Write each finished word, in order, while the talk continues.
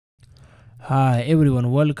Hi everyone,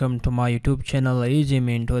 welcome to my YouTube channel Easy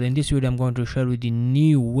Mentor. In this video I'm going to share with the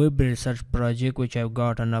new web research project which I've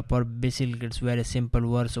got on Upwork. Basically it's very simple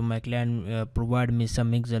work. So my client provided me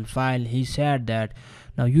some Excel file. He said that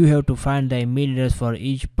now you have to find the email address for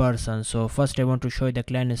each person. So first I want to show you the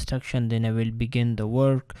client instruction, then I will begin the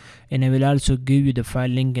work, and I will also give you the file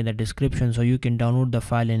link in the description so you can download the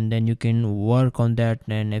file and then you can work on that.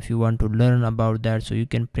 And if you want to learn about that, so you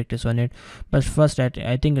can practice on it. But first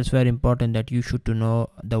I think it's very important that you should to know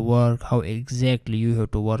the work, how exactly you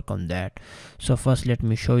have to work on that. So first let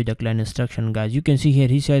me show you the client instruction, guys. You can see here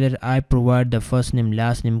he said that I provide the first name,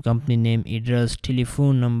 last name, company name, address,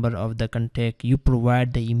 telephone number of the contact. You provide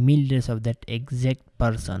the email address of that exact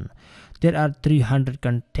person. There are 300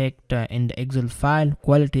 contact in the Excel file.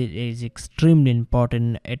 Quality is extremely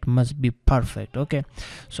important. It must be perfect. Okay,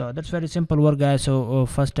 so that's very simple work, guys. So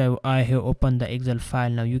first I have opened the Excel file.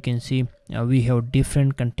 Now you can see we have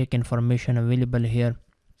different contact information available here.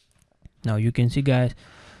 Now you can see, guys,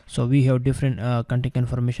 so we have different contact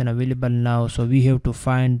information available now. So we have to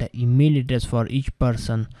find the email address for each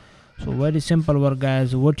person. So very simple work,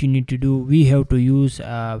 guys. What you need to do, we have to use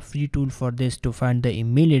a free tool for this to find the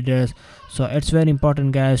email address. So it's very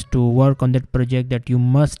important, guys, to work on that project that you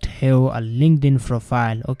must have a LinkedIn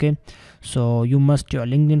profile. Okay, so you must have a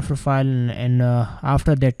LinkedIn profile, and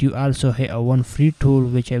after that you also have one free tool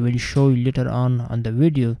which I will show you later on the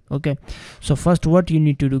video. Okay, so first what you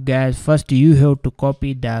need to do, guys, first you have to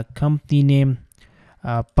copy the company name,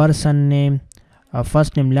 person name,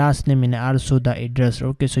 first name, last name, and also the address.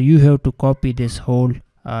 Okay, so you have to copy this whole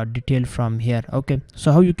detail from here. Okay,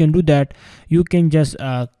 so how you can do that, you can just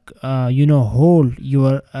hold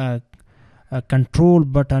your control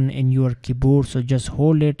button in your keyboard. So just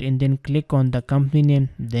hold it and then click on the company name,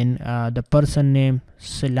 then the person name,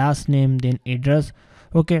 last name, then address.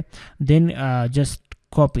 Okay, then just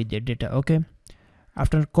copy the data. Okay,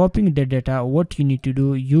 after copying the data, what you need to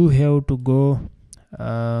do, you have to go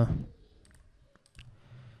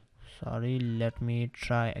sorry, let me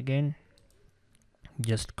try again.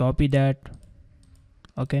 Just copy that.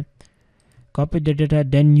 Okay, copy the data,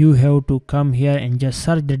 then you have to come here and just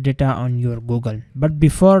search the data on your Google. But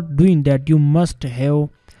before doing that, you must have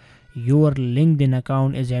your LinkedIn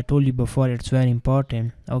account. As I told you before, it's very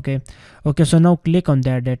important. Okay, so now click on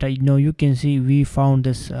that data. You can see we found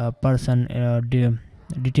this person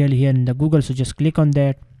detail here in the Google. So just click on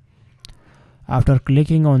that. After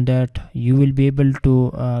clicking on that, you will be able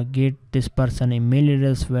to get this person email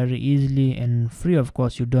address very easily and free. Of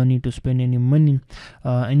course, you don't need to spend any money,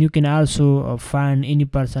 and you can also find any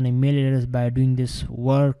person email address by doing this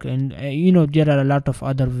work. And there are a lot of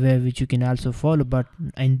other way which you can also follow, but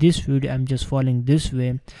in this video I'm just following this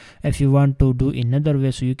way. If you want to do another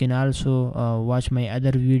way, so you can also watch my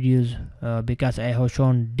other videos, because I have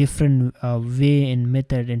shown different way and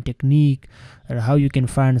method and technique how you can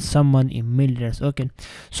find someone email address. Okay,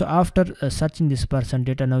 so after searching this person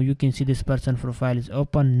data, now you can see this person profile is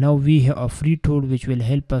open. Now we have a free tool which will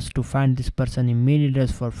help us to find this person email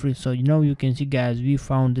address for free. So now you can see, guys, we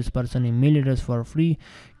found this person email address for free.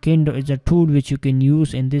 Kendo is a tool which you can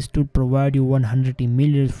use, and this tool provide you 100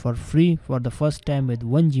 emails for free for the first time with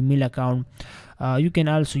one Gmail account. You can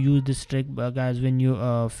also use this trick, guys, when you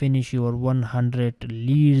finish your 100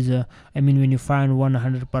 leads. When you find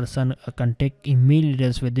 100% contact email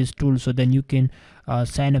address with this tool, so then you can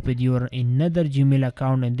sign up with your another Gmail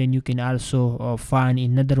account, and then you can also find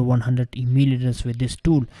another 100 email address with this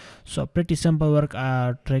tool. So pretty simple work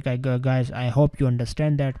trick, guys. I hope you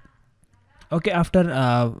understand that. Okay, after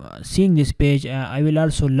seeing this page, I will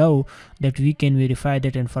also allow that we can verify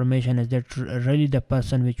that information is that really the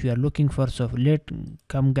person which we are looking for. So let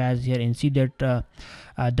come, guys, here and see that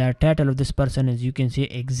the title of this person is, you can see,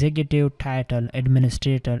 executive title,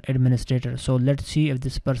 administrator. So let's see if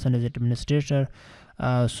this person is administrator.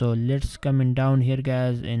 So let's come in down here,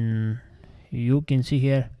 guys, and you can see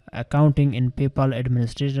here accounting and PayPal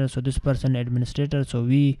administrator. So this person administrator. So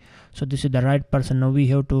this is the right person. Now we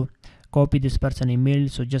have to copy this person email.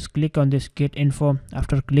 So just click on this get info.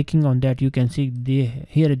 After clicking on that, you can see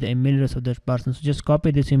here is the email address of that person. So just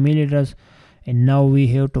copy this email address, and now we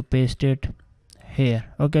have to paste it here.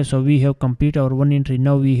 Okay, so we have complete our one entry.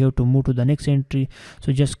 Now we have to move to the next entry.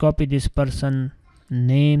 So just copy this person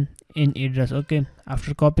name and address. Okay,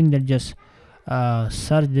 after copying that, just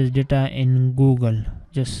search this data in Google.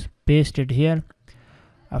 Just paste it here.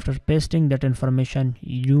 After pasting that information,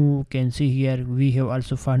 you can see here we have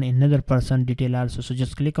also found another person detail also. So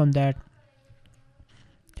just click on that.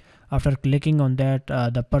 After clicking on that,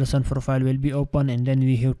 the person profile will be open, and then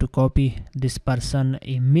we have to copy this person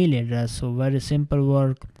email address. So very simple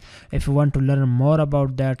work. If you want to learn more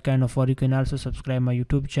about that kind of work, you can also subscribe my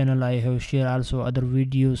YouTube channel. I have shared also other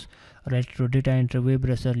videos related to data entry, web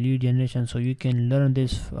research, lead generation, so you can learn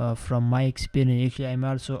this from my experience. Actually, I'm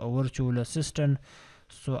also a virtual assistant,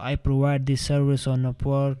 so I provide this service on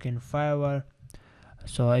Upwork and Fiverr.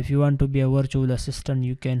 So if you want to be a virtual assistant,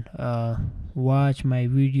 you can watch my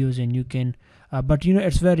videos, and you can but you know,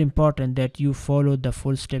 it's very important that you follow the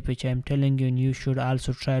full step which I'm telling you, and you should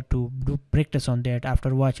also try to do practice on that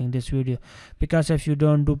after watching this video. Because if you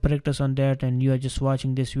don't do practice on that and you are just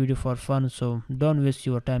watching this video for fun, so don't waste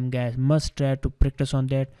your time, guys. Must try to practice on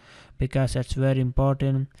that, because that's very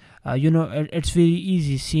important. You know, it's very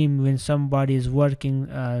easy seem when somebody is working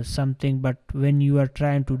something, but when you are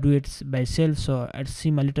trying to do it by self, so it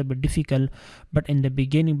seem a little bit difficult but in the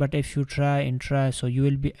beginning. But if you try and try, so you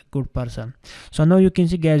will be a good person. So now you can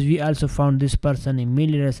see, guys, we also found this person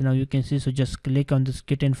email address. Now you can see, so just click on this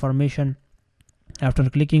get information. After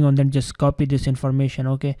clicking on that, just copy this information.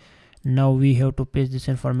 Okay, now we have to paste this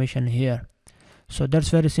information here. So that's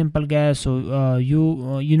very simple, guys. So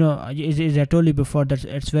you know, as I told you before, that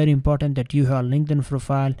it's very important that you have a LinkedIn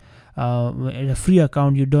profile, a free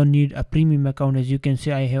account. You don't need a premium account. As you can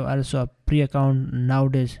see, I have also a free account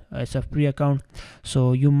nowadays. It's a free account,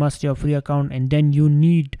 so you must have a free account, and then you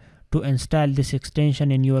need to install this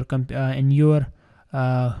extension in your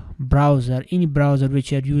browser, any browser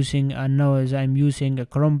which you are using. Now as I'm using a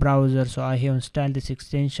Chrome browser, so I have installed this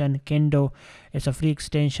extension Kendo. It's a free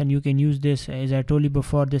extension. You can use this. As I told you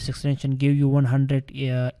before, this extension give you 100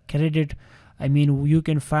 credit. I mean, you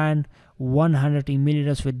can find 100 email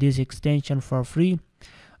address with this extension for free.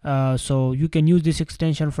 So you can use this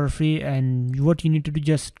extension for free, and what you need to do,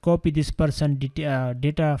 just copy this person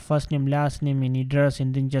data, first name, last name, and address,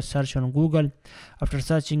 and then just search on Google. After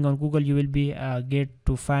searching on Google, you will be get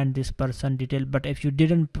to find this person detail. But if you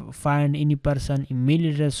didn't find any person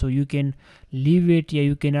email address, so you can leave it. Yeah,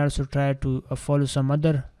 you can also try to follow some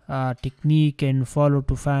other technique and follow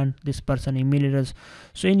to find this person email address.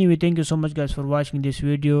 So anyway, thank you so much, guys, for watching this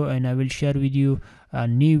video, and I will share with you a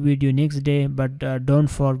new video next day. But don't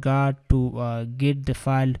forget to get the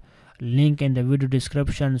file link in the video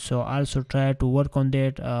description. So also try to work on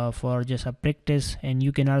that for just a practice, and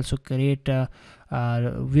you can also create a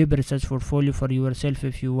web research portfolio for yourself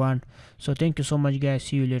if you want. So thank you so much, guys.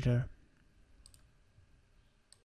 See you later.